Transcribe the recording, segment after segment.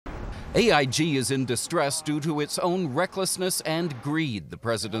AIG is in distress due to its own recklessness and greed, the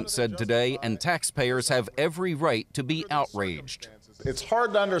president said today, and taxpayers have every right to be outraged. It's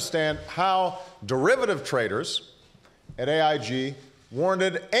hard to understand how derivative traders at AIG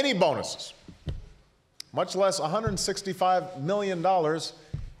warranted any bonuses, much less $165 million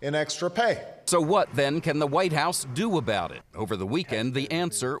in extra pay. So what, then, can the White House do about it? Over the weekend, the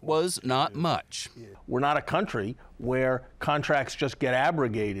answer was not much. We're not a country where contracts just get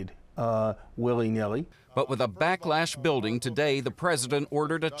abrogated willy-nilly. But with a backlash building today, the president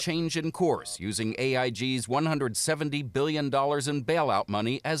ordered a change in course, using AIG's $170 billion in bailout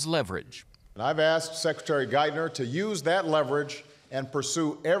money as leverage. And I've asked Secretary Geithner to use that leverage and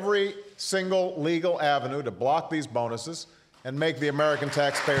pursue every single legal avenue to block these bonuses and make the American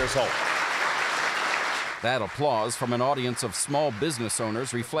taxpayers whole. That applause from an audience of small business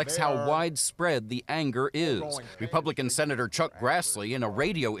owners reflects how widespread the anger is. Republican Senator Chuck Grassley, in a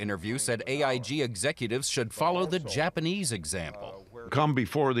radio interview, said AIG executives should follow the Japanese example. Come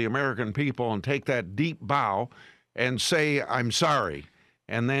before the American people and take that deep bow and say, I'm sorry,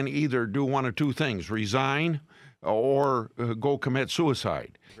 and then either do one of two things, resign or go commit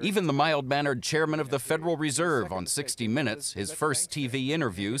suicide. Even the mild-mannered chairman of the Federal Reserve on 60 Minutes, his first TV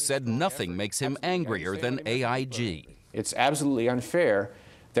interview, said nothing makes him angrier than AIG. It's absolutely unfair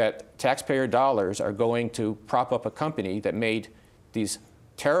that taxpayer dollars are going to prop up a company that made these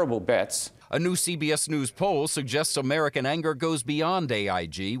terrible bets. A new CBS News poll suggests American anger goes beyond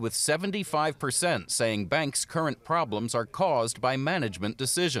AIG, with 75% saying banks' current problems are caused by management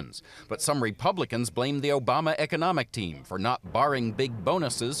decisions. But some Republicans blame the Obama economic team for not barring big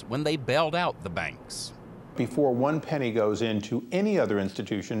bonuses when they bailed out the banks. Before one penny goes into any other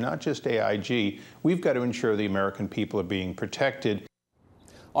institution, not just AIG, we've got to ensure the American people are being protected.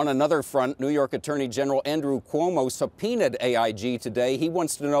 On another front, New York Attorney General Andrew Cuomo subpoenaed AIG today. He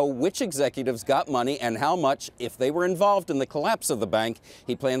wants to know which executives got money and how much. If they were involved in the collapse of the bank,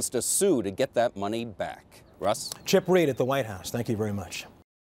 he plans to sue to get that money back. Russ? Chip Reid at the White House. Thank you very much.